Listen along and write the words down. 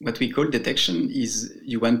What we call detection is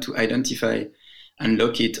you want to identify and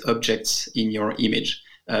locate objects in your image.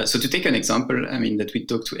 So to take an example, that we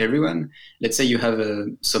talk to everyone, let's say you have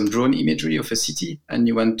some drone imagery of a city and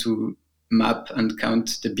you want to map and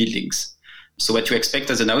count the buildings. So what you expect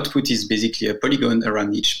as an output is basically a polygon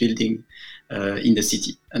around each building in the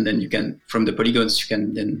city. And then from the polygons, you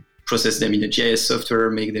can then process them in a GIS software,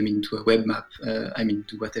 make them into a web map,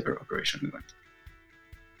 do whatever operation we want.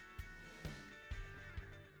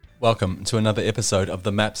 Welcome to another episode of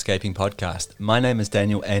the Mapscaping podcast. My name is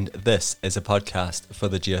Daniel and this is a podcast for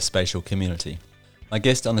the geospatial community. My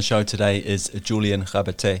guest on the show today is Julien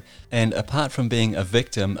Rabatte, and apart from being a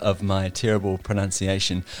victim of my terrible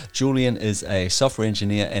pronunciation, Julien is a software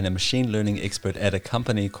engineer and a machine learning expert at a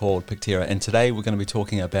company called Pictera. And today we're going to be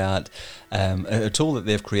talking about a tool that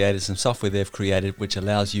they've created, some software they've created, which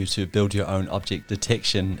allows you to build your own object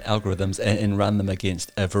detection algorithms and run them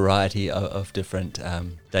against a variety of different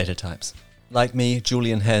data types. Like me,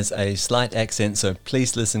 Julien has a slight accent, so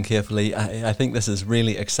please listen carefully. I think this is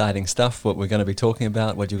really exciting stuff, what we're going to be talking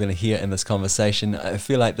about, what you're going to hear in this conversation. I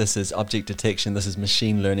feel like this is object detection, this is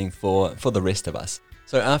machine learning for the rest of us.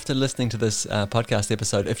 So after listening to this podcast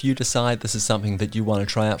episode, if you decide this is something that you want to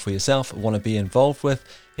try out for yourself, want to be involved with,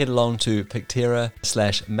 head along to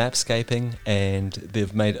Pictera/Mapscaping, and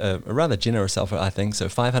they've made a rather generous offer, I think. So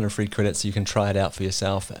 500 free credits, so you can try it out for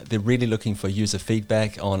yourself. They're really looking for user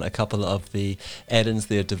feedback on a couple of the add-ins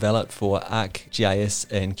they've developed for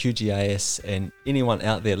ArcGIS and QGIS, and anyone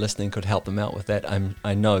out there listening could help them out with that.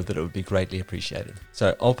 I know that it would be greatly appreciated.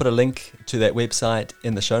 So I'll put a link to that website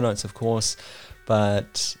in the show notes, of course.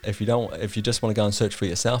 But if you just want to go and search for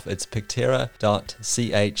yourself, it's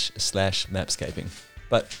pictera.ch/mapscaping.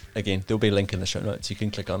 But again, there'll be a link in the show notes. You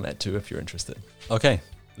can click on that too if you're interested. Okay,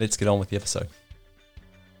 let's get on with the episode.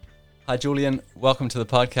 Hi, Julien. Welcome to the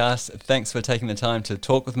podcast. Thanks for taking the time to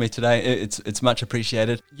talk with me today. It's much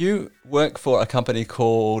appreciated. You work for a company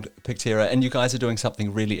called Pictera, and you guys are doing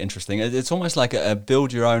something really interesting. It's almost like a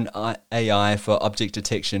build your own AI for object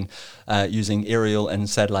detection using aerial and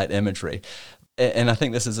satellite imagery. And I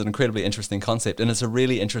think this is an incredibly interesting concept, and it's a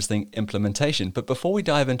really interesting implementation. But before we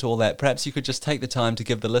dive into all that, perhaps you could just take the time to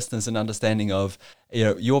give the listeners an understanding of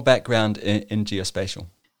your background in geospatial.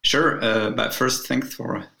 Sure. But first, thanks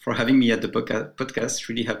for having me at the podcast.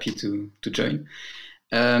 Really happy to join.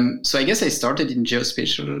 So I guess I started in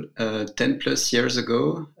geospatial 10 plus years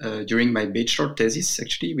ago during my bachelor thesis,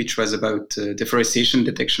 actually, which was about deforestation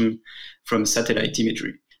detection from satellite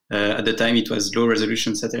imagery. At the time, it was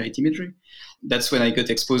low-resolution satellite imagery. That's when I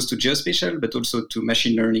got exposed to geospatial, but also to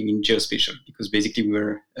machine learning in geospatial, because basically we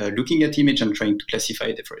were looking at image and trying to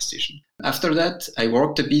classify deforestation. After that, I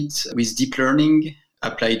worked a bit with deep learning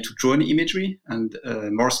applied to drone imagery, and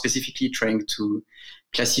more specifically trying to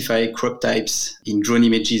classify crop types in drone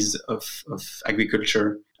images of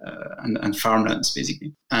agriculture and farmlands,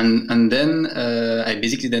 basically. And then I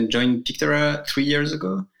basically joined Pictera 3 years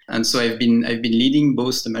ago. And so I've been leading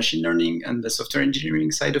both the machine learning and the software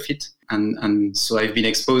engineering side of it. And so I've been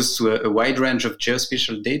exposed to a wide range of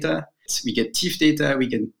geospatial data. We get TIFF data, we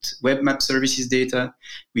get web map services data,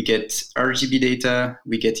 we get RGB data,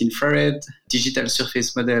 we get infrared, digital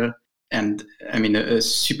surface model, and a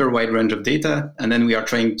super wide range of data. And then we are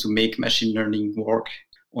trying to make machine learning work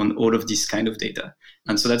on all of this kind of data.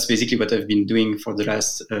 And so that's basically what I've been doing for the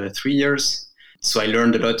last 3 years. So I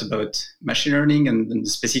learned a lot about machine learning and the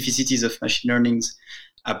specificities of machine learning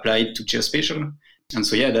applied to geospatial. And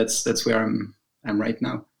so, yeah, that's where I'm right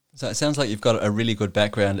now. So it sounds like you've got a really good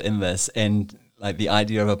background in this, and like the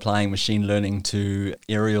idea of applying machine learning to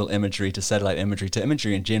aerial imagery, to satellite imagery, to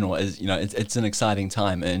imagery in general is, it's an exciting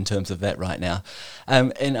time in terms of that right now.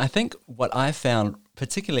 And I think what I found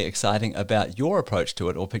particularly exciting about your approach to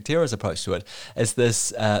it, or Pictera's approach to it, is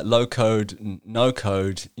this low code, no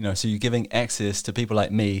code, so you're giving access to people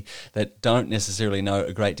like me that don't necessarily know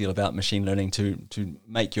a great deal about machine learning to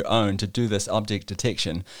make your own, to do this object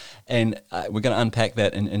detection. And we're going to unpack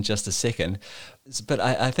that in just a second. But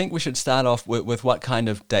I think we should start off with what kind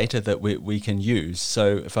of data that we can use.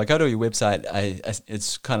 So if I go to your website,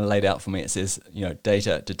 it's kind of laid out for me. It says,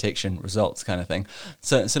 data detection results kind of thing.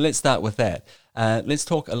 So let's start with that. Let's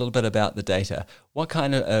talk a little bit about the data. What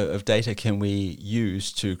kind of data can we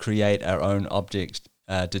use to create our own object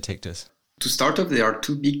detectors? To start off, there are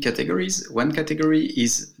two big categories. One category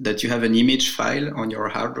is that you have an image file on your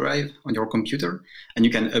hard drive, on your computer, and you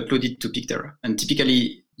can upload it to Pictera. And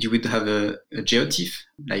typically, you would have a GeoTIFF,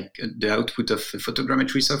 like the output of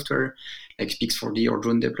photogrammetry software, like Pix4D or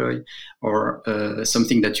Drone Deploy, or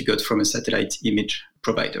something that you got from a satellite image.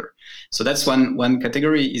 provider. So that's one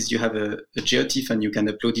category is you have a GeoTIFF and you can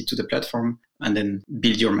upload it to the platform and then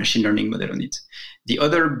build your machine learning model on it. The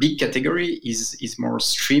other big category is more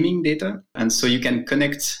streaming data. And so you can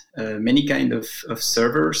connect many kind of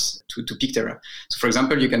servers to Pictera. So for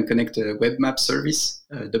example, you can connect a web map service,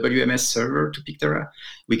 a WMS server to Pictera.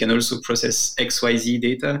 We can also process XYZ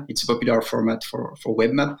data. It's a popular format for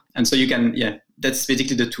web map. And so you can, that's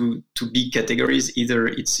basically the two big categories. Either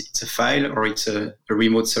it's a file or it's a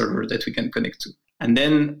remote server that we can connect to. And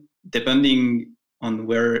then depending on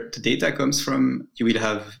where the data comes from,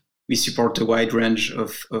 we support a wide range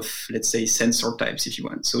of let's say, sensor types if you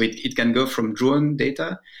want. So it can go from drone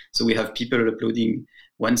data. So we have people uploading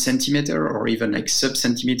 1 centimeter or even like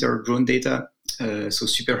sub-centimeter drone data, so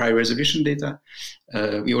super high resolution data.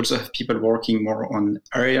 We also have people working more on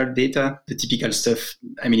aerial data, the typical stuff.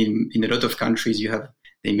 I mean, in a lot of countries,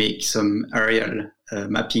 they make some aerial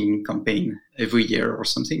mapping campaign every year or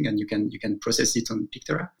something, and you can process it on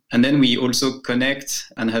Pictera. And then we also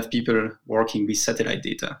connect and have people working with satellite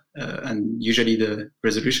data. And usually the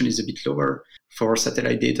resolution is a bit lower for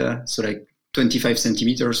satellite data. So like 25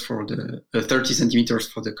 centimeters for the 30 centimeters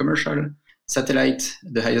for the commercial satellite,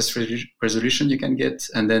 the highest resolution you can get.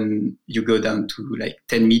 And then you go down to like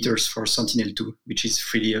 10 meters for Sentinel-2, which is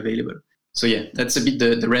freely available. So that's a bit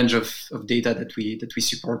the range of data that we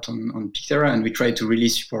support on Pictera, and we try to really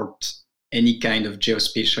support any kind of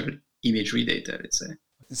geospatial imagery data, let's say.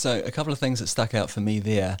 So a couple of things that stuck out for me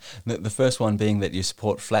there. The first one being that you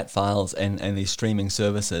support flat files and these streaming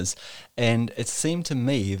services. And it seemed to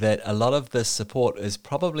me that a lot of this support is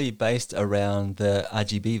probably based around the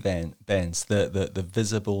RGB bands, the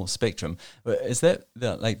visible spectrum. Is that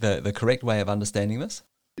the correct way of understanding this?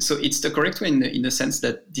 So it's the correct way in the sense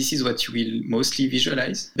that this is what you will mostly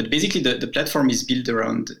visualize. But basically, the platform is built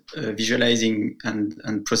around visualizing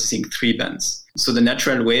and processing 3 bands. So the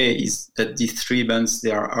natural way is that these 3 bands,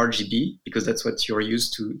 they are RGB, because that's what you're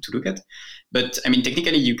used to look at. But I mean,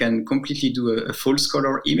 technically, you can completely do a false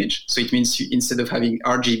color image. So it means instead of having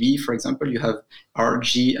RGB, for example, you have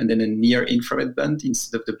RG and then a near infrared band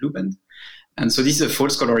instead of the blue band. And so this is a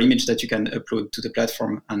false color image that you can upload to the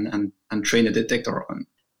platform and train a detector on.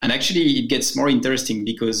 And actually, it gets more interesting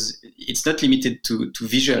because it's not limited to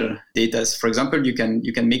visual data. For example, you can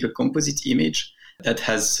make a composite image that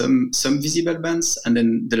has some visible bands, and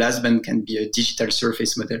then the last band can be a digital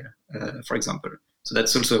surface model, for example. So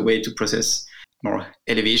that's also a way to process more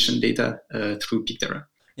elevation data through Pictera.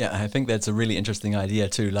 Yeah, I think that's a really interesting idea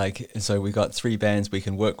too. So we've got 3 bands we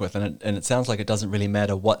can work with, and it sounds like it doesn't really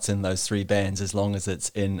matter what's in those 3 bands as long as it's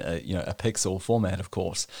in a pixel format, of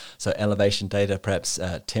course. So elevation data, perhaps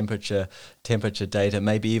temperature data,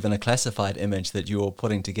 maybe even a classified image that you're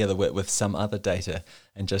putting together with some other data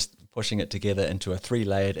and just pushing it together into a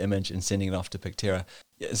 3-layered image and sending it off to Pictera.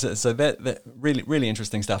 Yeah, so that really, really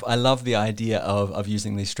interesting stuff. I love the idea of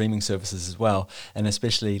using these streaming services as well, and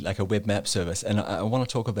especially like a web map service. And I want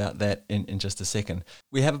to talk about that in just a second.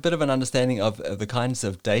 We have a bit of an understanding of the kinds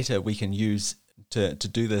of data we can use to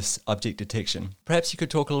do this object detection. Perhaps you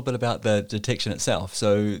could talk a little bit about the detection itself.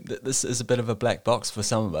 So this is a bit of a black box for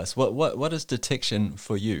some of us. What is detection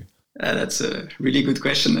for you? That's a really good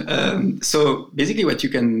question. So basically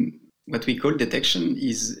what we call detection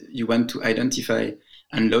is you want to identify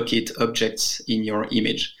and locate objects in your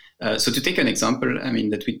image. So to take an example,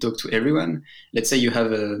 that we talk to everyone, let's say you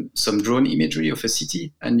have some drone imagery of a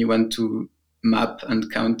city and you want to map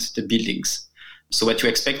and count the buildings. So what you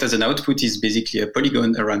expect as an output is basically a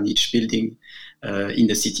polygon around each building in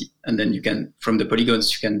the city. And then from the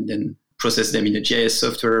polygons, you can then process them in a GIS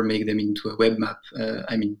software, make them into a web map,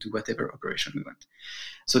 do whatever operation we want.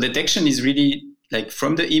 So detection is really like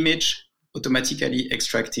from the image, automatically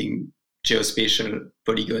extracting geospatial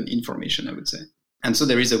polygon information, I would say. And so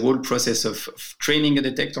there is a whole process of training a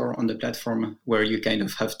detector on the platform where you kind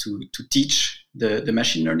of have to teach the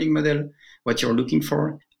machine learning model what you're looking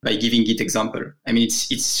for by giving it example.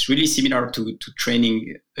 It's really similar to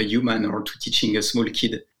training a human or to teaching a small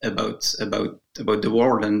kid about the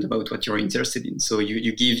world and about what you're interested in. So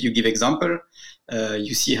you give example,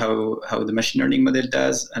 you see how the machine learning model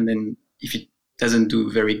does, and then if it doesn't do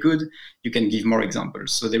very good, you can give more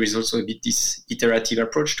examples. So there is also a bit this iterative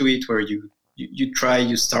approach to it where you try,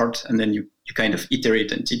 you start, and then you kind of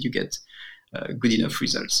iterate until you get good enough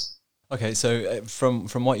results. Okay, so from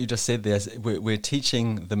what you just said there, we're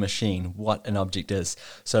teaching the machine what an object is.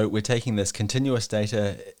 So we're taking this continuous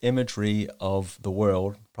data imagery of the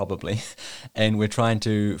world, probably, and we're trying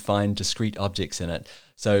to find discrete objects in it.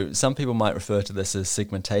 So some people might refer to this as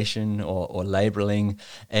segmentation or labeling,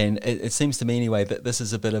 and it seems to me anyway that this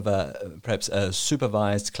is a bit of perhaps a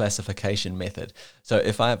supervised classification method. So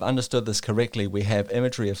if I've understood this correctly, we have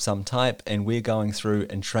imagery of some type and we're going through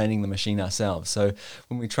and training the machine ourselves. So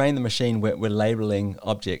when we train the machine, we're labeling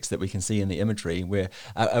objects that we can see in the imagery.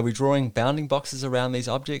 Are we drawing bounding boxes around these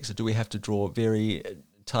objects, or do we have to draw very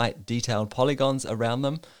tight, detailed polygons around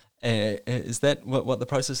them? Is that what the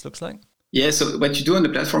process looks like? Yeah, so what you do on the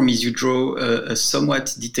platform is you draw a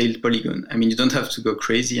somewhat detailed polygon. I mean, you don't have to go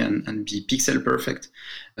crazy and be pixel perfect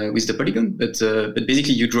with the polygon, but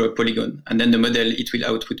basically you draw a polygon, and then the model, it will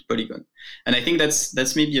output polygon. And I think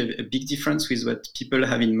that's maybe a big difference with what people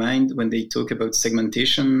have in mind when they talk about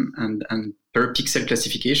segmentation and per pixel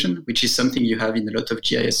classification, which is something you have in a lot of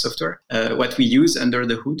GIS software. What we use under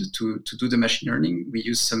the hood to do the machine learning, we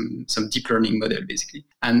use some deep learning model basically.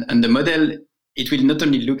 And the model, it will not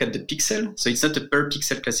only look at the pixel, so it's not a per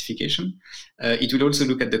pixel classification, it will also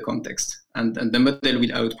look at the context, and the model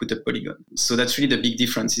will output a polygon. So that's really the big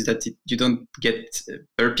difference, is that you don't get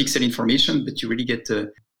per pixel information, but you really get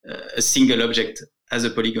a single object as a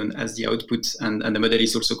polygon as the output, and the model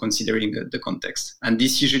is also considering the context. And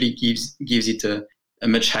this usually gives it a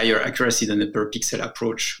much higher accuracy than a per pixel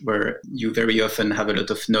approach, where you very often have a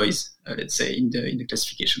lot of noise, let's say, in the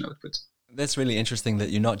classification output. That's really interesting that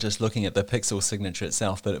you're not just looking at the pixel signature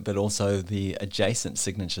itself, but also the adjacent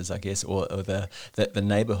signatures, I guess, or the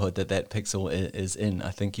neighborhood that pixel is in.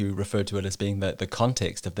 I think you referred to it as being the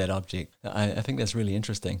context of that object. I think that's really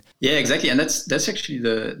interesting. Yeah, exactly. And that's actually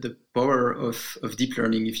the power of deep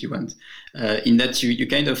learning, if you want, in that you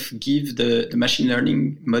kind of give the machine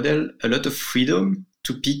learning model a lot of freedom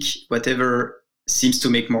to pick whatever seems to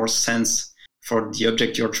make more sense for the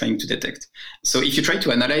object you're trying to detect. So if you try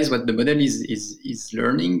to analyze what the model is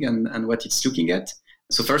learning and what it's looking at,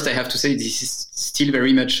 so first I have to say this is still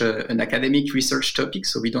very much an academic research topic,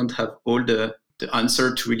 so we don't have all the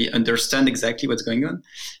answer to really understand exactly what's going on.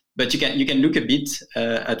 But you can look a bit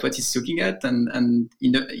at what it's looking at, and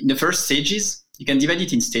in the first stages, you can divide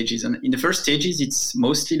it in stages. And in the first stages, it's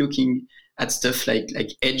mostly looking at stuff like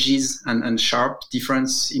edges and sharp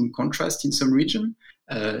difference in contrast in some region.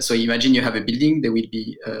 So imagine you have a building, there will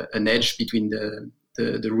be an edge between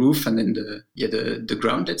the roof and then the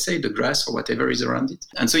ground, let's say, the grass or whatever is around it.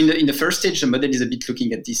 And so in the first stage, the model is a bit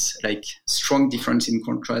looking at this like strong difference in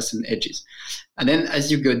contrast and edges. And then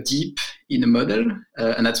as you go deep in the model,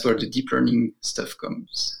 and that's where the deep learning stuff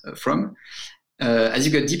comes from, as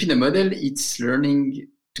you go deep in the model, it's learning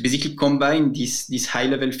to basically combine this high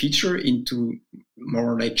level feature into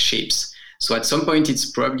more like shapes. So at some point,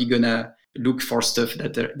 it's probably gonna look for stuff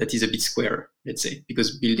that is a bit square, let's say,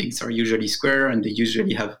 because buildings are usually square and they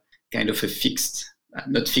usually have kind of a fixed,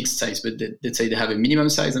 not fixed size, but let's say they have a minimum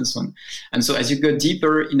size and so on. And so as you go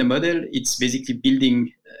deeper in the model, it's basically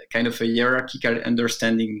building kind of a hierarchical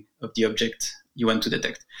understanding of the object you want to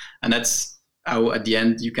detect. And that's how at the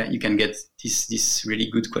end you can get this really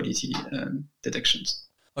good quality detections.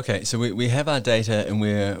 Okay, so we have our data and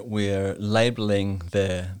we're labeling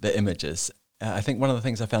the images. I think one of the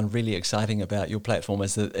things I found really exciting about your platform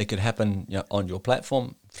is that it could happen on your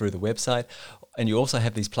platform through the website, and you also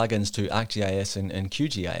have these plugins to ArcGIS and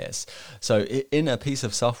QGIS. So in a piece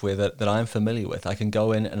of software that I'm familiar with, I can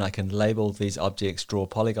go in and I can label these objects, draw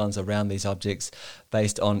polygons around these objects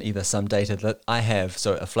based on either some data that I have,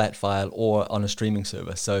 so a flat file, or on a streaming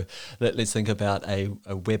service. So let's think about a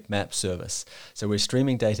web map service. So we're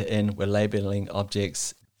streaming data in, we're labeling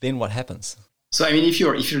objects, then what happens? So, I mean, if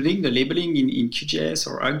you're doing the labeling in QGIS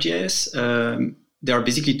or ArcGIS, there are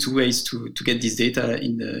basically two ways to get this data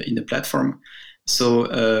in the platform.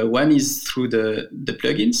 So one is through the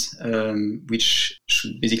plugins, which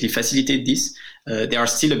should basically facilitate this. They are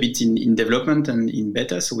still a bit in development and in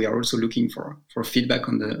beta, so we are also looking for feedback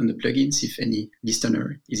on the plugins if any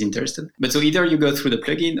listener is interested. But so either you go through the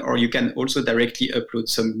plugin, or you can also directly upload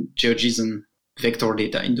some GeoJSON vector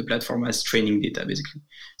data in the platform as training data, basically.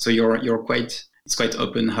 So it's quite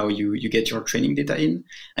open how you get your training data in,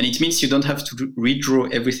 and it means you don't have to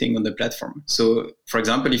redraw everything on the platform. So, for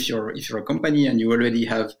example, if you're a company and you already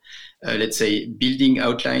have, let's say, building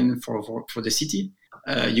outline for the city,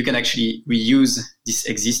 you can actually reuse this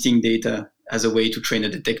existing data as a way to train a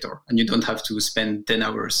detector, and you don't have to spend 10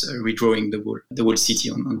 hours redrawing the whole city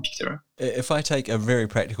on Pictera. If I take a very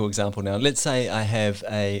practical example now, let's say I have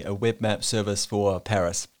a web map service for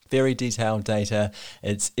Paris, very detailed data,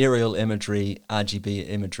 it's aerial imagery, RGB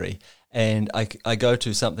imagery, and I go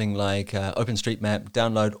to something like OpenStreetMap,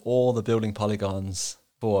 download all the building polygons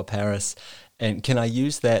for Paris, and can I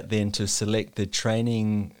use that then to select the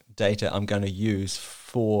training data I'm going to use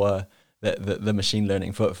for the machine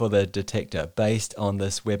learning for the detector based on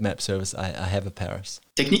this web map service I have of Paris?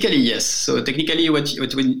 Technically, yes. So technically, what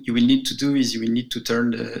you will need to do is you will need to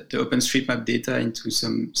turn the OpenStreetMap data into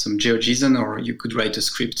some GeoJSON, or you could write a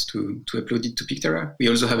script to upload it to Pictera. We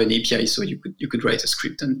also have an API, so you could write a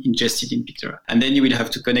script and ingest it in Pictera. And then you will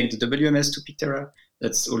have to connect the WMS to Pictera.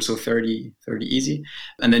 That's also fairly easy.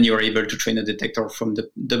 And then you're able to train a detector from the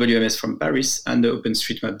WMS from Paris and the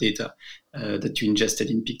OpenStreetMap data that you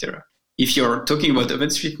ingested in Pictera. If you're talking about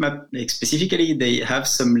OpenStreetMap, like specifically, they have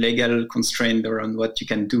some legal constraint around what you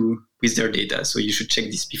can do with their data. So you should check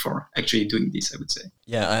this before actually doing this, I would say.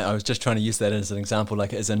 Yeah, I was just trying to use that as an example,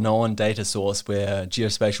 like as a known data source where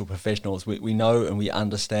geospatial professionals, we know and we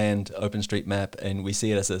understand OpenStreetMap and we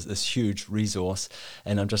see it as this huge resource.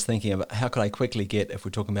 And I'm just thinking about how could I quickly get, if we're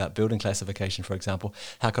talking about building classification, for example,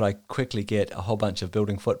 how could I quickly get a whole bunch of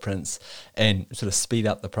building footprints and sort of speed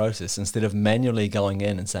up the process instead of manually going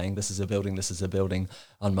in and saying, this is a building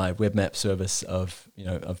on my web map service of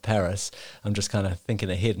Paris. I'm just kind of thinking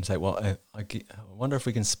ahead and say, well, I wonder if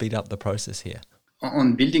we can speed up the process here.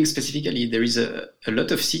 On buildings specifically, there is a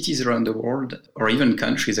lot of cities around the world, or even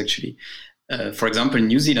countries actually. For example, in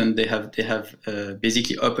New Zealand, they have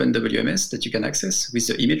basically open WMS that you can access with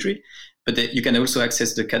the imagery, but you can also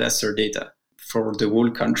access the cadastre data for the whole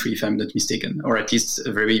country, if I'm not mistaken, or at least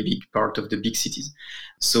a very big part of the big cities.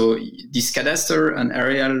 So this cadastre and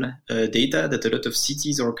aerial data that a lot of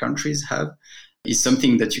cities or countries have is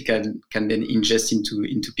something that you can then ingest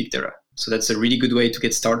into Pictera. So that's a really good way to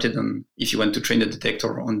get started on if you want to train a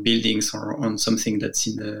detector on buildings or on something that's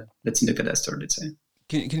in the cadastre, let's say.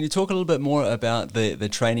 Can you talk a little bit more about the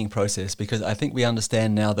training process? Because I think we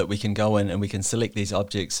understand now that we can go in and we can select these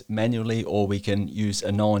objects manually, or we can use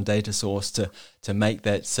a known data source to make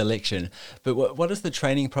that selection. But what does the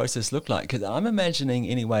training process look like? Because I'm imagining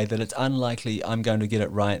anyway that it's unlikely I'm going to get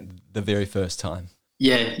it right the very first time.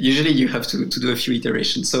 Yeah, usually you have to do a few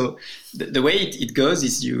iterations. So the way it goes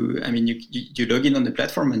is you log in on the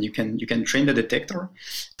platform and you can train the detector.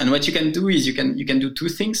 And what you can do is you can do two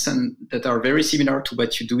things and that are very similar to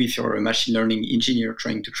what you do if you're a machine learning engineer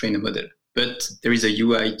trying to train a model. But there is a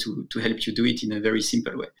UI to help you do it in a very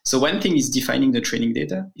simple way. So one thing is defining the training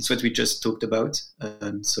data. It's what we just talked about.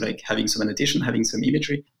 So like having some annotation, having some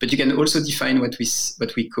imagery. But you can also define what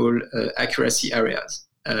we call accuracy areas.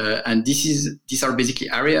 And these are basically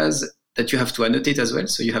areas that you have to annotate as well.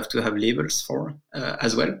 So you have to have labels for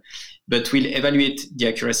as well. But we'll evaluate the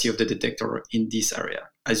accuracy of the detector in this area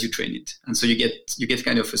as you train it. And so you get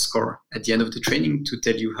kind of a score at the end of the training to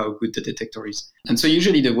tell you how good the detector is. And so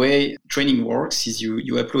usually the way training works is you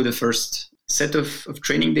upload the first set of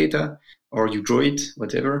training data, or you draw it,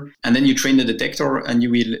 whatever. And then you train the detector and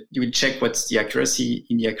you will check what's the accuracy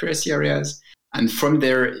in the accuracy areas. And from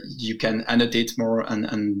there, you can annotate more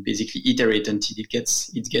and basically iterate until you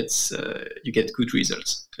get good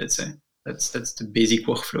results. Let's say that's the basic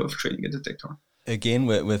workflow of training a detector. Again,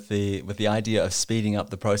 with the idea of speeding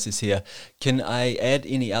up the process here, can I add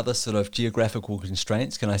any other sort of geographical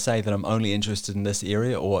constraints? Can I say that I'm only interested in this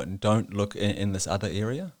area or don't look in this other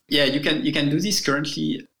area? Yeah, you can do this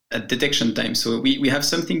currently at detection time. So we have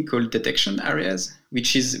something called detection areas,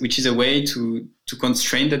 which is a way to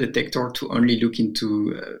constrain the detector to only look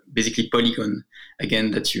into basically polygon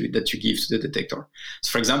again that you give to the detector.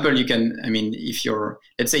 So for example,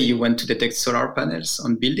 let's say you want to detect solar panels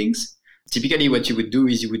on buildings. Typically what you would do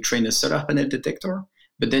is you would train a solar panel detector,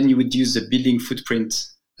 but then you would use the building footprint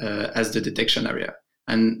as the detection area.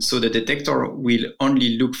 And so the detector will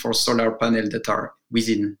only look for solar panels that are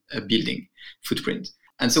within a building footprint.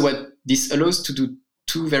 And so what this allows to do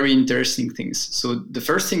two very interesting things. So the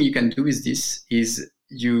first thing you can do with this is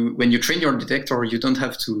when you train your detector, you don't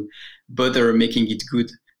have to bother making it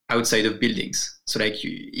good outside of buildings. So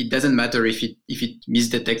it doesn't matter if it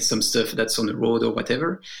misdetects some stuff that's on the road or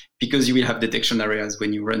whatever, because you will have detection areas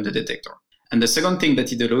when you run the detector. And the second thing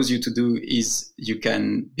that it allows you to do is you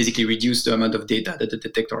can basically reduce the amount of data that the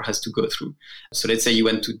detector has to go through. So let's say you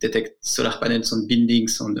want to detect solar panels on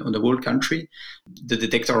buildings on the whole country. The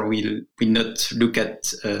detector will not look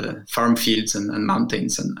at farm fields and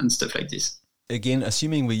mountains and stuff like this. Again,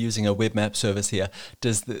 assuming we're using a web map service here,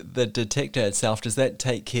 does the detector itself, does that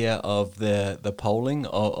take care of the polling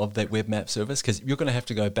of that web map service? Because you're going to have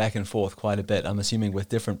to go back and forth quite a bit, I'm assuming, with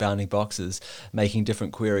different bounding boxes, making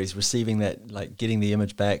different queries, receiving that, like getting the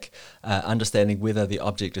image back, understanding whether the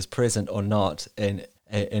object is present or not, and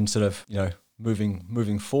sort of,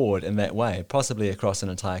 moving forward in that way, possibly across an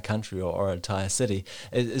entire country or an entire city.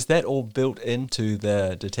 Is that all built into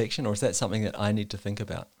the detection, or is that something that I need to think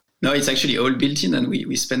about? No, it's actually all built in, and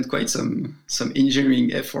we spent quite some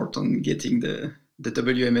engineering effort on getting the the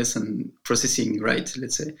WMS and processing right,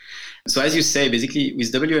 let's say. So as you say, basically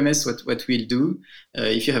with WMS, what we'll do,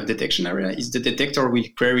 if you have detection area, is the detector will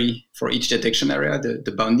query for each detection area,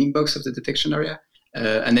 the bounding box of the detection area,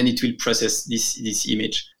 and then it will process this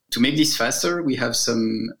image. To make this faster, we have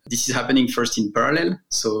this is happening first in parallel.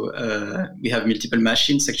 So we have multiple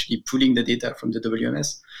machines actually pulling the data from the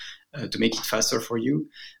WMS to make it faster for you.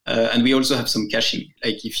 And we also have some caching.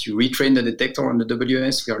 Like if you retrain the detector on the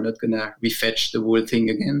WMS, we are not going to refetch the whole thing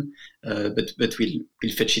again, but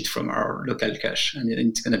we'll fetch it from our local cache, and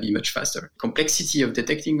it's going to be much faster. Complexity of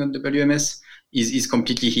detecting on the WMS is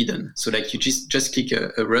completely hidden. So like you just click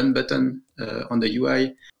a run button on the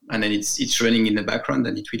UI, and then it's running in the background,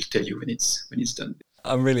 and it will tell you when it's done.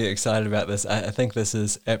 I'm really excited about this. I think this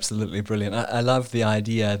is absolutely brilliant. I love the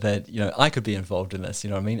idea that, I could be involved in this, you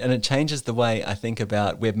know what I mean? And it changes the way I think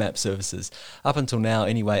about web map services. Up until now,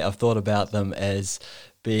 anyway, I've thought about them as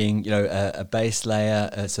being, a base layer,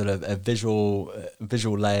 a sort of a visual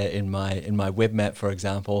layer in my web map, for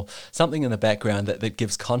example, something in the background that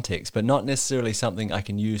gives context, but not necessarily something I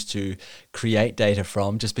can use to create data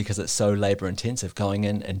from, just because it's so labor intensive going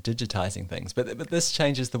in and digitizing things. But this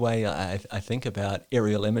changes the way I think about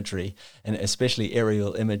aerial imagery, and especially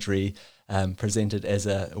aerial imagery presented as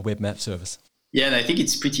a web map service. Yeah, and I think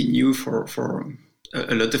it's pretty new for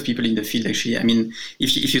a lot of people in the field, actually. I mean,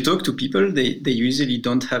 if you talk to people, they usually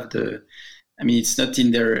don't have it's not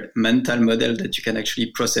in their mental model that you can actually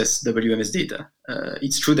process WMS data.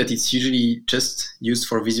 It's true that it's usually just used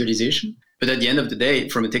for visualization. But at the end of the day,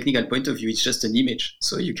 from a technical point of view, it's just an image.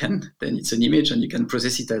 So it's an image, and you can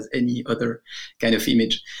process it as any other kind of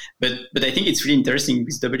image. But I think it's really interesting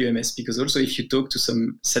with WMS, because also if you talk to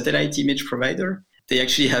some satellite image provider, they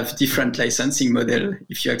actually have different licensing model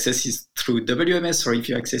if you access it through WMS or if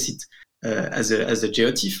you access it as a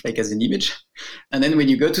geotiff, like as an image. And then when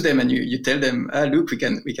you go to them and you tell them, look, we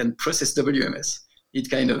can process WMS, it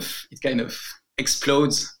kind of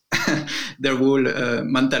explodes their whole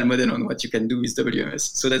mental model on what you can do with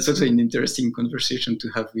WMS. So that's also an interesting conversation to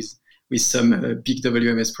have with some big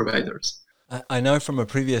WMS providers. I know from a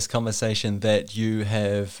previous conversation that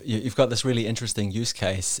you've got this really interesting use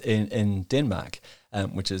case in Denmark,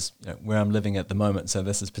 which is where I'm living at the moment. So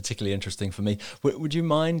this is particularly interesting for me. Would you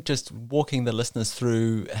mind just walking the listeners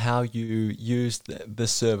through how you use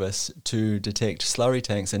this service to detect slurry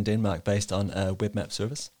tanks in Denmark based on a web map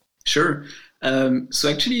service? Sure. So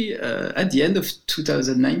actually, at the end of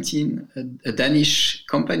 2019, a Danish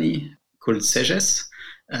company called Seges.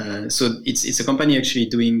 So it's a company actually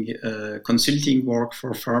doing consulting work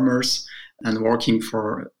for farmers and working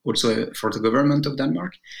for the government of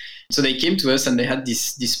Denmark. So they came to us and they had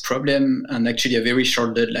this problem and actually a very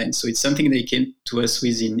short deadline. So it's something they came to us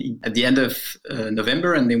with at the end of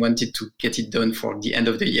November, and they wanted to get it done for the end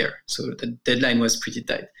of the year. So the deadline was pretty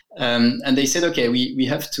tight. And they said, okay, we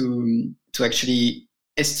have to actually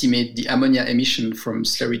estimate the ammonia emission from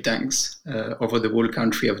slurry tanks over the whole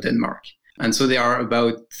country of Denmark. And so there are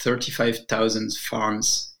about 35,000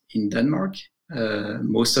 farms in Denmark,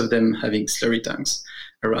 most of them having slurry tanks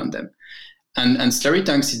around them. And slurry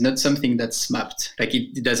tanks is not something that's mapped. Like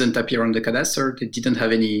it doesn't appear on the cadastre. They didn't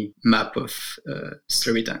have any map of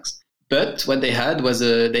slurry tanks. But what they had was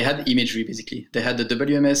they had imagery, basically. They had the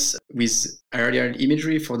WMS with aerial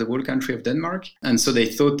imagery for the whole country of Denmark. And so they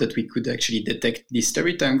thought that we could actually detect these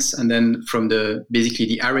slurry tanks. And then from the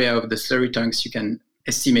area of the slurry tanks, you can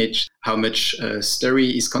estimate how much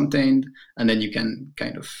slurry is contained, and then you can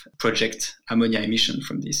kind of project ammonia emission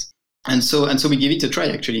from this. And so we gave it a try,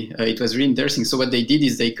 actually. It was really interesting. So what they did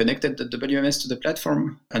is they connected the WMS to the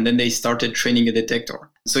platform, and then they started training a detector.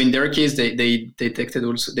 So in their case, they detected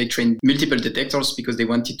also, they trained multiple detectors because they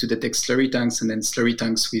wanted to detect slurry tanks and then slurry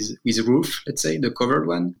tanks with roof, let's say, the covered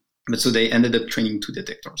one. But so they ended up training 2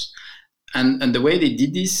 detectors. And the way they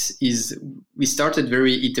did this is we started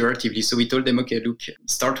very iteratively. So we told them, okay, look,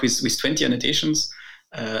 start with 20 annotations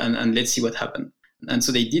and let's see what happened. And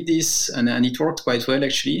so they did this and it worked quite well,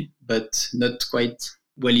 actually, but not quite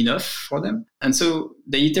well enough for them. And so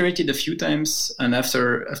they iterated a few times. And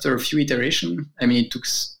after a few iterations, it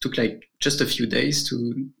took like just a few days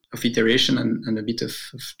of iteration and a bit of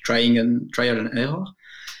trial and error.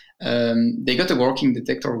 They got a working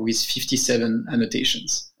detector with 57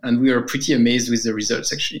 annotations. And we were pretty amazed with the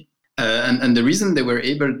results, actually. And the reason they were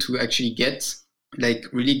able to actually get like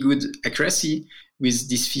really good accuracy with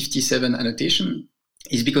this 57 annotation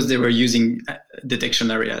is because they were using detection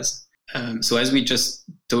areas. So as we just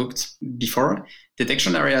talked before,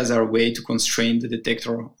 detection areas are a way to constrain the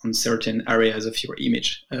detector on certain areas of your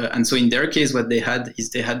image. And so in their case, what they had is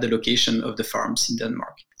they had the location of the farms in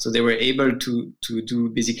Denmark. So they were able to do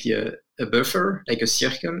basically a buffer, like a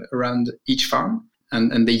circle around each farm,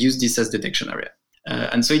 and they used this as detection area.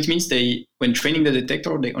 And so it means when training the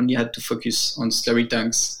detector, they only had to focus on slurry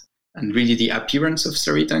tanks and really the appearance of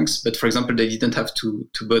slurry tanks. But for example, they didn't have to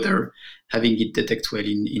bother having it detect well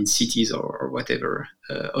in cities or whatever,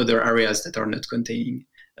 other areas that are not containing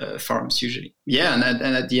farms usually. Yeah,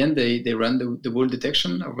 and at the end, they ran the whole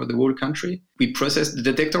detection over the whole country. The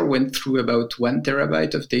detector went through about 1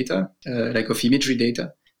 terabyte of data, like of imagery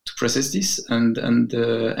data, to process this. And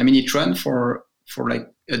it ran for like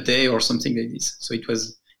a day or something like this. So it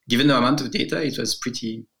was, given the amount of data, it was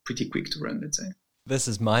pretty quick to run, let's say. This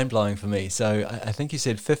is mind-blowing for me. So I think you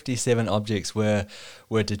said 57 objects were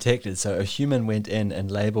detected. So a human went in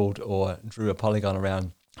and labeled or drew a polygon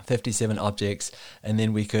around 57 objects, and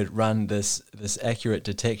then we could run this accurate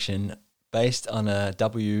detection based on a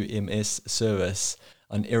WMS service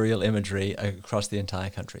on aerial imagery across the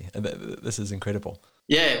entire country. This is incredible.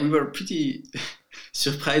 Yeah, we were pretty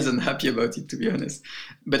surprised and happy about it, to be honest.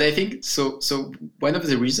 But I think so one of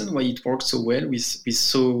the reasons why it worked so well with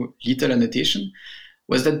so little annotation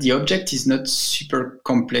was that the object is not super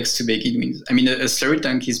complex to begin with. I mean, a slurry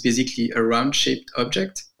tank is basically a round-shaped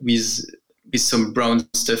object with some brown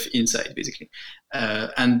stuff inside, basically.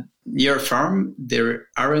 And near a farm, there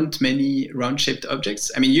aren't many round-shaped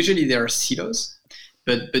objects. I mean, usually there are silos,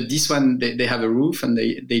 but this one, they have a roof and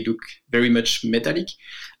they look very much metallic.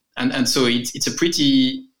 And so it's a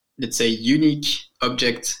pretty, let's say, unique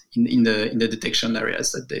object in the detection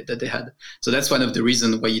areas that they had. So that's one of the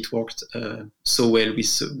reasons why it worked so well with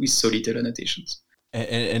so little annotations.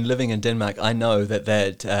 And living in Denmark, I know that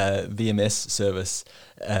VMS service,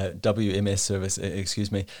 WMS service,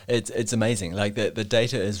 excuse me, it's amazing. Like the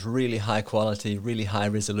data is really high quality, really high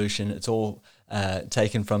resolution. It's all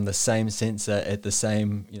taken from the same sensor at the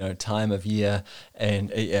same time of year, and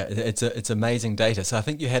it's amazing data. So I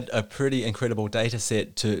think you had a pretty incredible data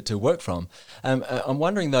set to work from. I'm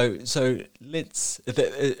wondering though, so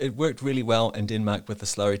it worked really well in Denmark with the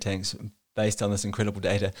slurry tanks based on this incredible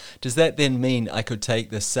data. Does that then mean I could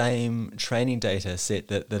take the same training data set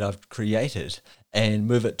that I've created and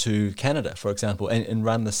move it to Canada, for example, and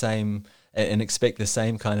run the same and expect the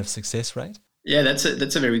same kind of success rate? Yeah, that's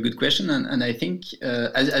a very good question, and I think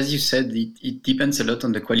as you said, it depends a lot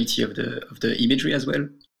on the quality of the imagery as well.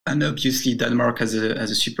 And obviously, Denmark has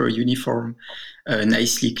a super uniform,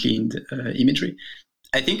 nicely cleaned imagery.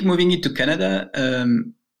 I think moving it to Canada.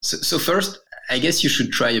 So first, I guess you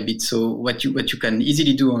should try a bit. So what you can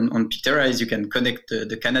easily do on Pictera is you can connect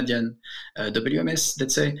the Canadian WMS,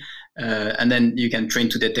 let's say, and then you can train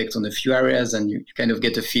to detect on a few areas, and you kind of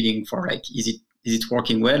get a feeling for like, is it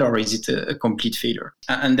working well or is it a complete failure?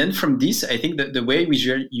 And then from this, I think that the way we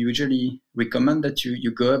usually recommend that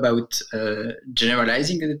you go about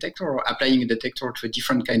generalizing a detector or applying a detector to a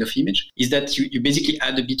different kind of image is that you basically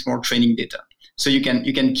add a bit more training data. So you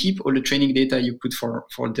can keep all the training data you put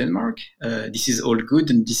for Denmark. This is all good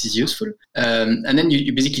and this is useful. And then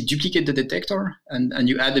you basically duplicate the detector and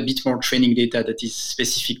you add a bit more training data that is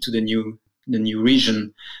specific to the new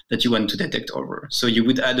region that you want to detect over. So you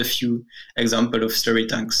would add a few examples of slurry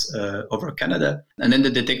tanks over Canada, and then the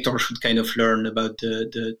detector should kind of learn about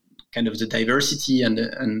the kind of the diversity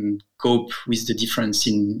and cope with the difference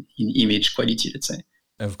in image quality, let's say.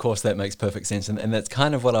 Of course, that makes perfect sense. And that's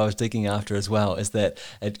kind of what I was digging after as well, is that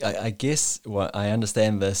I guess I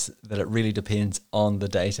understand this, that it really depends on the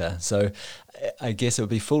data. So I guess it would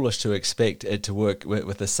be foolish to expect it to work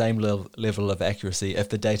with the same level of accuracy if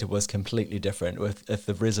the data was completely different, if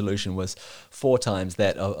the resolution was 4 times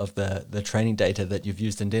that of the training data that you've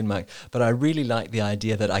used in Denmark. But I really like the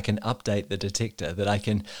idea that I can update the detector, that I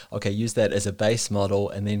can, use that as a base model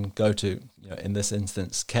and then go to, in this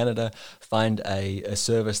instance, Canada, find a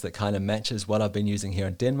service that kind of matches what I've been using here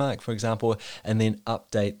in Denmark, for example, and then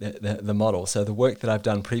update the model. So the work that I've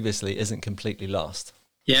done previously isn't completely lost.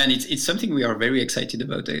 Yeah, and it's something we are very excited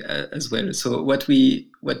about as well. So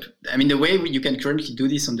the way you can currently do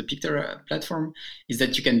this on the Pictera platform is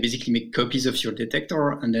that you can basically make copies of your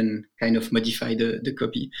detector and then kind of modify the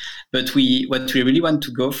copy. But what we really want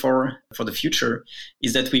to go for the future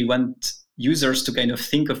is that we want users to kind of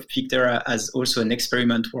think of Pictera as also an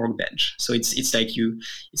experiment workbench. So it's like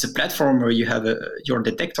it's a platform where you have your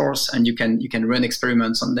detectors, and you can run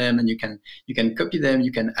experiments on them, and you can copy them,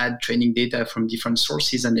 you can add training data from different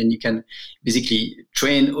sources, and then you can basically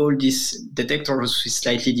train all these detectors with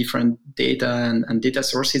slightly different data and data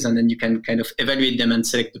sources, and then you can kind of evaluate them and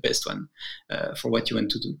select the best one for what you want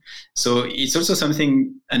to do. So it's also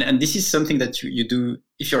something, and this is something that you do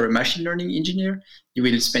if you're a machine learning engineer. You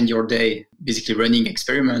will spend your day basically running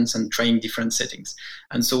experiments and trying different settings.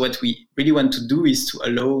 And so what we really want to do is to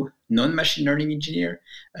allow non-machine learning engineer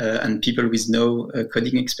and people with no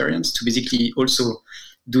coding experience to basically also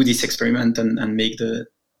do this experiment and make the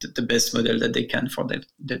best model that they can for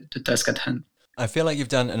the task at hand. I feel like you've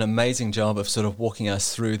done an amazing job of sort of walking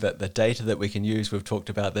us through the data that we can use. We've talked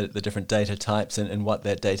about the different data types and what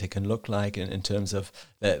that data can look like in terms of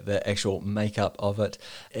the actual makeup of it,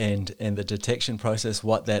 and the detection process,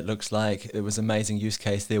 what that looks like. It was an amazing use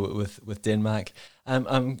case there with Denmark.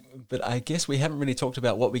 But I guess we haven't really talked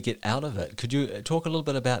about what we get out of it. Could you talk a little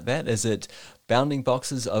bit about that? Is it bounding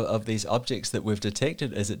boxes of these objects that we've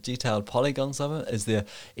detected? Is it detailed polygons of it? Is there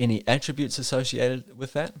any attributes associated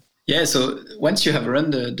with that? Yeah, so once you have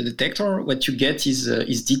run the detector, what you get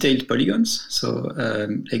is detailed polygons. So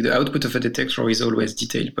like the output of a detector is always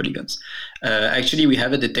detailed polygons. Actually, we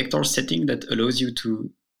have a detector setting that allows you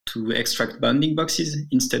to extract bounding boxes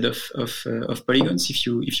instead of polygons if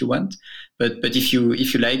you want. But if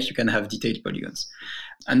you like, you can have detailed polygons.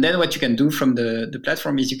 And then what you can do from the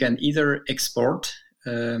platform is you can either export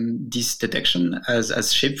this detection as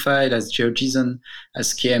shapefile, as GeoJSON,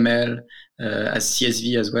 as KML, as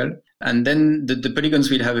CSV as well. And then the polygons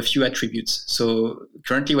will have a few attributes. So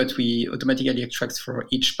currently what we automatically extract for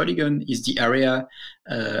each polygon is the area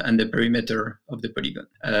and the perimeter of the polygon.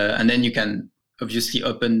 And then you can obviously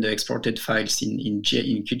open the exported files in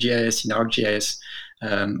QGIS, in ArcGIS,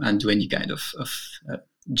 and do any kind of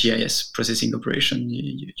GIS processing operation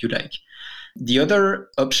you like. The other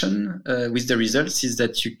option with the results is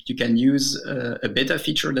that you can use a beta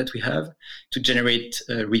feature that we have to generate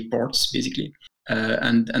reports, basically.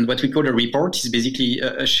 And what we call a report is basically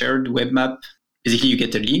a shared web map. Basically, you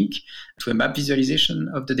get a link to a map visualization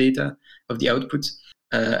of the data, of the output,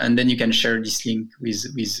 and then you can share this link with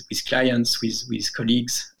clients, with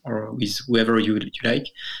colleagues, or with whoever you like,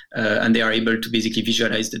 and they are able to basically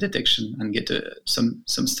visualize the detection and get some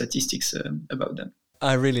statistics about them.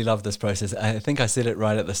 I really love this process. I think I said it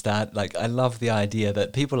right at the start. Like, I love the idea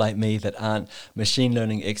that people like me that aren't machine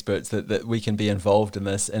learning experts, that we can be involved in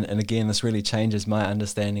this. And again, this really changes my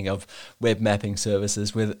understanding of web mapping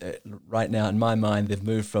services. Right now, in my mind, they've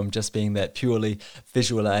moved from just being that purely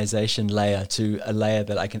visualization layer to a layer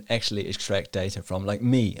that I can actually extract data from. Like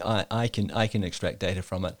me, I can extract data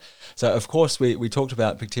from it. So of course, we talked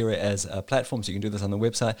about Pictera as a platform, so you can do this on the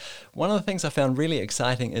website. One of the things I found really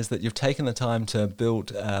exciting is that you've taken the time to build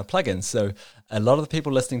plugins. So a lot of the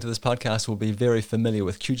people listening to this podcast will be very familiar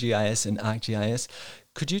with QGIS and ArcGIS.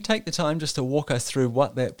 Could you take the time just to walk us through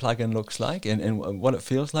what that plugin looks like and what it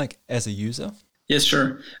feels like as a user? Yes,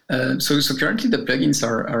 sure. So currently the plugins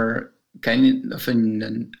are kind of in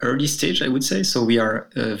an early stage, I would say. So we are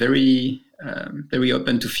very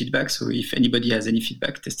open to feedback. So if anybody has any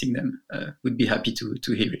feedback, testing them, would be happy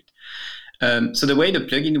to hear it. So the way the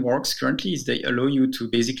plugin works currently is they allow you to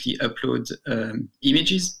basically upload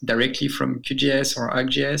images directly from QGIS or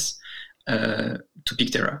ArcGIS to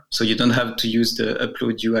Pictera. So you don't have to use the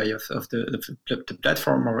upload UI of the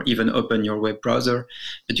platform or even open your web browser,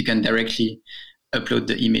 but you can directly upload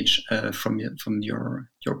the image from your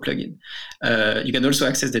plugin. You can also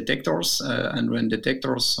access detectors and run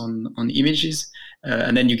detectors on images,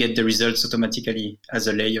 and then you get the results automatically as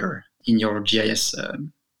a layer in your GIS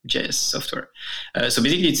software. So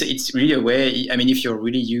basically, it's really a way. I mean, if you're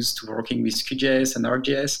really used to working with QGIS and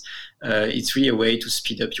ArcGIS, it's really a way to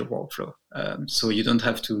speed up your workflow. So you don't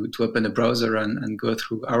have to open a browser and go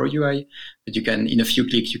through our UI, but you can, in a few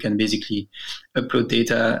clicks, you can basically upload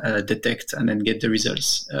data, detect, and then get the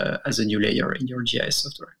results as a new layer in your GIS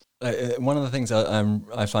software. One of the things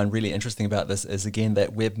I find really interesting about this is, again,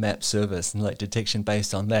 that web map service and like detection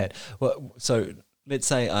based on that. Well, so let's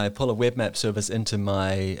say I pull a web map service into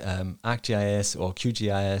my ArcGIS or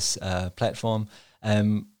QGIS platform.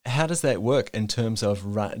 How does that work in terms of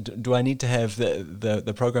do I need to have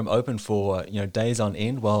the program open for days on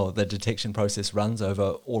end while the detection process runs over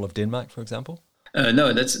all of Denmark, for example?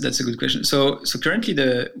 No, that's a good question. So currently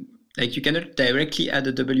like you cannot directly add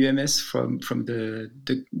a WMS from the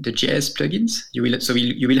JS plugins.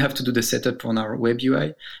 You will have to do the setup on our web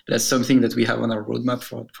UI. That's something that we have on our roadmap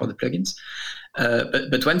for the plugins.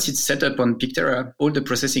 But once it's set up on Pictera, all the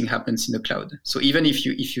processing happens in the cloud. So even if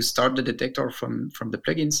you start the detector from the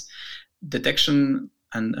plugins, detection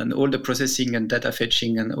and all the processing and data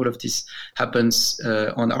fetching and all of this happens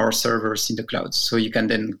on our servers in the cloud. So you can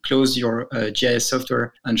then close your GIS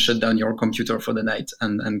software and shut down your computer for the night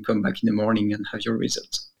and come back in the morning and have your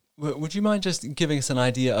results. Would you mind just giving us an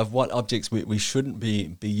idea of what objects we shouldn't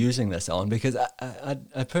be using this on? Because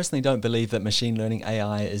I personally don't believe that machine learning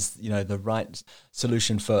AI is the right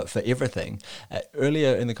solution for everything.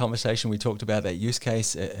 Earlier in the conversation, we talked about that use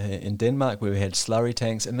case in Denmark where we had slurry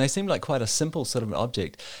tanks, and they seem like quite a simple sort of an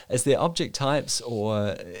object. Is there object types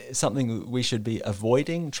or something we should be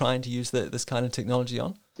avoiding trying to use this kind of technology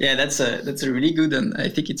on? Yeah, that's a really good, and I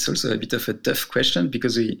think it's also a bit of a tough question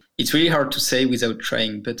because it's really hard to say without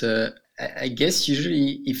trying. But I guess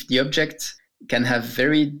usually if the object can have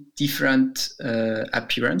very different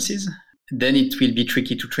appearances, then it will be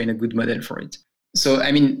tricky to train a good model for it. So,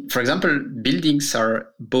 I mean, for example, buildings are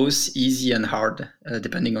both easy and hard,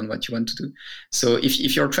 depending on what you want to do. So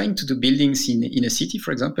if you're trying to do buildings in a city,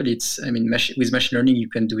 for example, with machine learning, you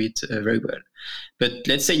can do it very well. But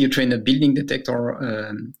let's say you train a building detector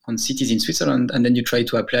on cities in Switzerland, and then you try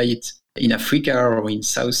to apply it in Africa or in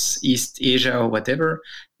Southeast Asia or whatever,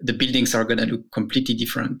 the buildings are going to look completely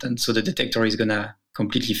different. And so the detector is going to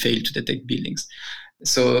completely fail to detect buildings.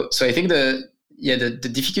 So I think the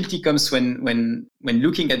difficulty comes when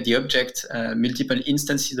looking at the object, multiple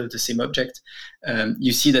instances of the same object,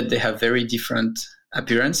 you see that they have very different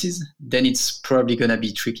appearances, then it's probably going to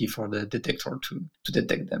be tricky for the detector to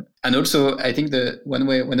detect them. And also, I think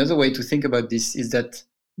another way to think about this is that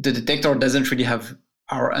the detector doesn't really have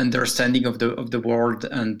our understanding of the world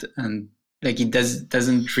and like it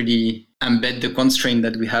doesn't really embed the constraint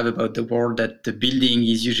that we have about the world, that the building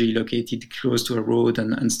is usually located close to a road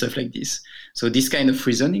and stuff like this. So this kind of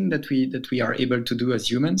reasoning that we are able to do as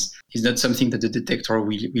humans is not something that the detector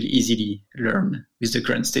will easily learn with the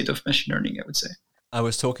current state of machine learning, I would say. I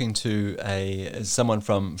was talking to someone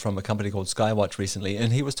from a company called Skywatch recently,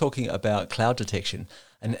 and he was talking about cloud detection.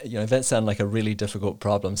 And that sounded like a really difficult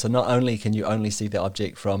problem. So not only can you only see the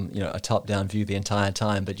object from a top-down view the entire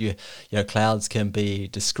time, but clouds can be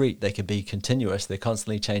discrete, they can be continuous, they're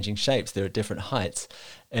constantly changing shapes, they're at different heights.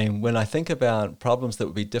 And when I think about problems that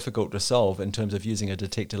would be difficult to solve in terms of using a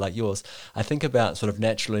detector like yours, I think about sort of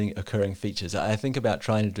naturally occurring features. I think about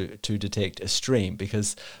trying to detect a stream,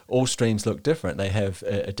 because all streams look different. They have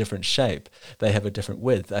a different shape. They have a different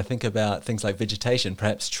width. I think about things like vegetation,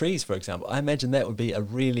 perhaps trees, for example. I imagine that would be a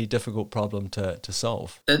really difficult problem to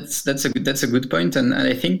solve. That's a good point. And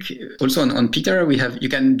I think also on Pictera, you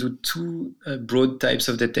can do two broad types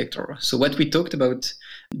of detector. So what we talked about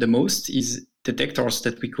the most is detectors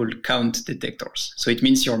that we call count detectors. So it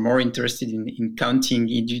means you're more interested in counting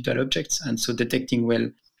individual objects and so detecting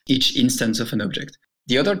well each instance of an object.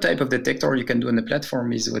 The other type of detector you can do on the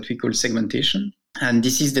platform is what we call segmentation. And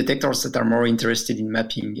this is detectors that are more interested in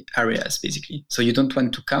mapping areas, basically. So you don't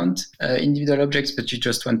want to count individual objects, but you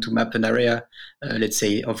just want to map an area, let's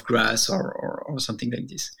say, of grass or something like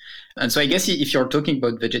this. And so I guess if you're talking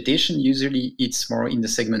about vegetation, usually it's more in the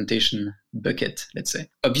segmentation bucket, let's say.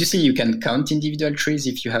 Obviously, you can count individual trees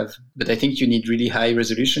if you have, but I think you need really high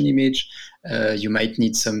resolution image. You might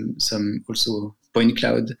need some also point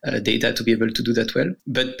cloud data to be able to do that well.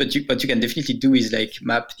 But what you can definitely do is like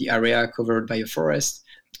map the area covered by a forest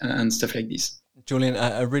and stuff like this. Julian,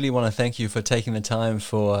 I really want to thank you for taking the time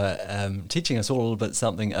for teaching us all a little bit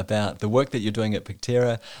something about the work that you're doing at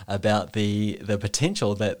Pictera, about the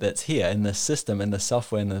potential that's here in the system and the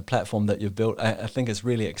software and the platform that you've built. I think it's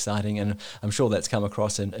really exciting, and I'm sure that's come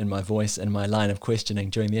across in my voice and my line of questioning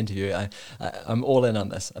during the interview. I'm all in on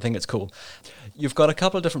this. I think it's cool. You've got a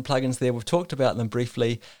couple of different plugins there. We've talked about them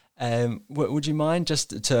briefly. Would you mind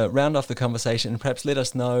just to round off the conversation and perhaps let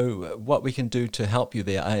us know what we can do to help you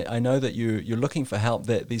there? I know that you're looking for help,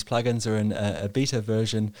 that these plugins are in a beta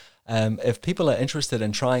version. If people are interested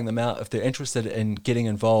in trying them out, if they're interested in getting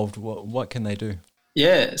involved, what can they do?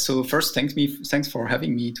 Yeah, so first, thanks for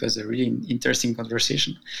having me. It was a really interesting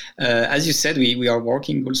conversation. As you said, we are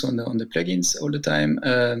working also on the plugins all the time,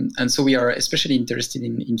 and so we are especially interested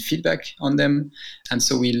in feedback on them. And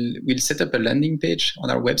so we'll set up a landing page on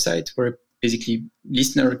our website where basically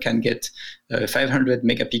listener can get 500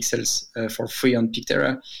 megapixels for free on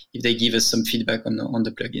Pictera if they give us some feedback on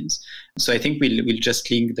the plugins. So I think we'll just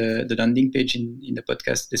link the landing page in the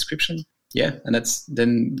podcast description. Yeah, and that's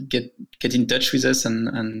then get in touch with us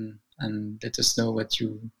and let us know what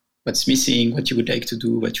you what's missing, what you would like to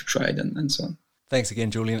do, what you tried, and so on. Thanks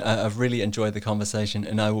again, Julian. I've really enjoyed the conversation,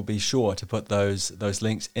 and I will be sure to put those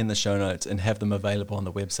links in the show notes and have them available on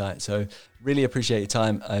the website. So really appreciate your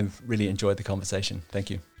time. I've really enjoyed the conversation. Thank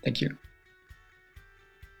you. Thank you.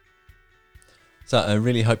 So I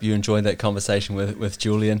really hope you enjoyed that conversation with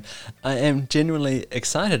Julian. I am genuinely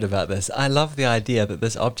excited about this. I love the idea that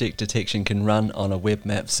this object detection can run on a web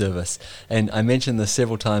map service. And I mentioned this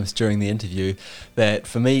several times during the interview that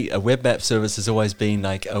for me, a web map service has always been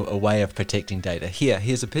like a way of protecting data.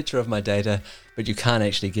 Here's a picture of my data, but you can't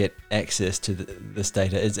actually get access to this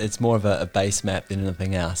data. It's more of a base map than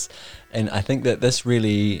anything else. And I think that this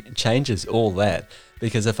really changes all that,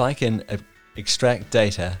 because if I can extract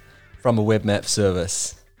data from a web map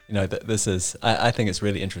service, I think it's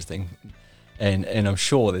really interesting, and I'm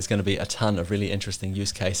sure there's going to be a ton of really interesting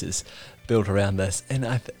use cases built around this, and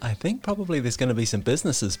I think probably there's going to be some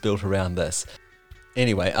businesses built around this.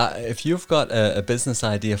 Anyway, if you've got a business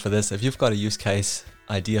idea for this, if you've got a use case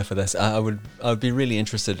idea for this, I would be really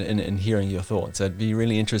interested in hearing your thoughts. I'd be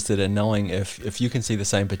really interested in knowing if you can see the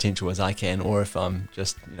same potential as I can, or if I'm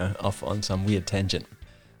just off on some weird tangent.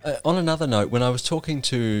 On another note, when I was talking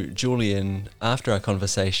to Julian after our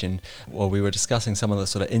conversation, we were discussing some of the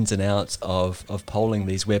sort of ins and outs of polling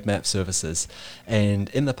these web map services. And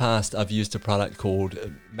in the past, I've used a product called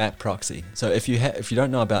MapProxy. So if you don't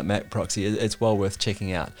know about MapProxy, it's well worth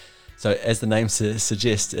checking out. So as the name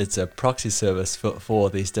suggests, it's a proxy service for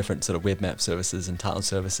these different sort of web map services and tile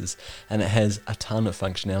services, and it has a ton of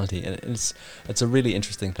functionality. And it's a really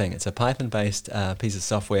interesting thing. It's a Python-based piece of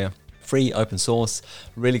software. Free, open source,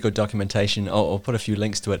 really good documentation. I'll put a few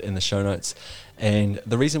links to it in the show notes. And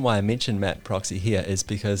the reason why I mentioned MapProxy here is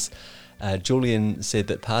because Julian said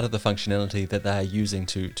that part of the functionality that they are using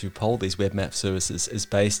to poll these web map services is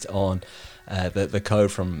based on the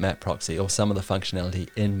code from MapProxy, or some of the functionality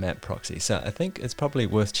in MapProxy. So I think it's probably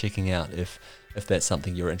worth checking out if that's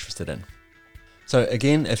something you're interested in. So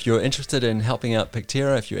again, if you're interested in helping out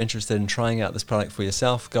Pictera, if you're interested in trying out this product for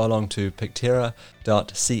yourself, go along to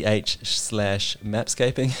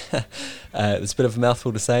pictera.ch/mapscaping. It's a bit of a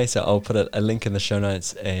mouthful to say, so I'll put a link in the show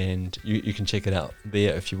notes, and you can check it out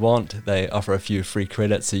there if you want. They offer a few free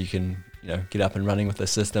credits so you can get up and running with the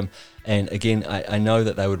system. And again, I know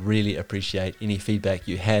that they would really appreciate any feedback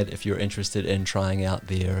you had if you're interested in trying out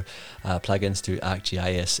their plugins to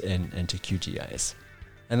ArcGIS and to QGIS.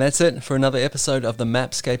 And that's it for another episode of the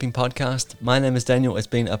Mapscaping Podcast. My name is Daniel. It's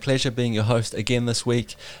been a pleasure being your host again this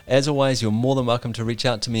week. As always, you're more than welcome to reach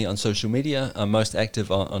out to me on social media. I'm most active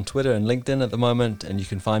on Twitter and LinkedIn at the moment, and you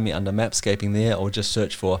can find me under Mapscaping there, or just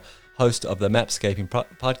search for host of the Mapscaping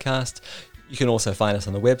Podcast. You can also find us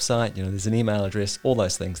on the website. There's an email address, all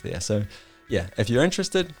those things there. So yeah, if you're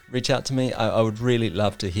interested, reach out to me. I would really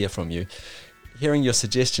love to hear from you. Hearing your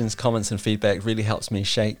suggestions, comments, and feedback really helps me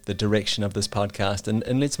shape the direction of this podcast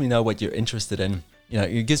and lets me know what you're interested in.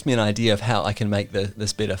 It gives me an idea of how I can make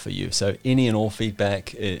this better for you. So any and all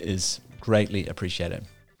feedback is greatly appreciated.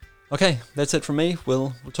 Okay, that's it from me.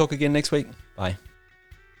 We'll talk again next week. Bye.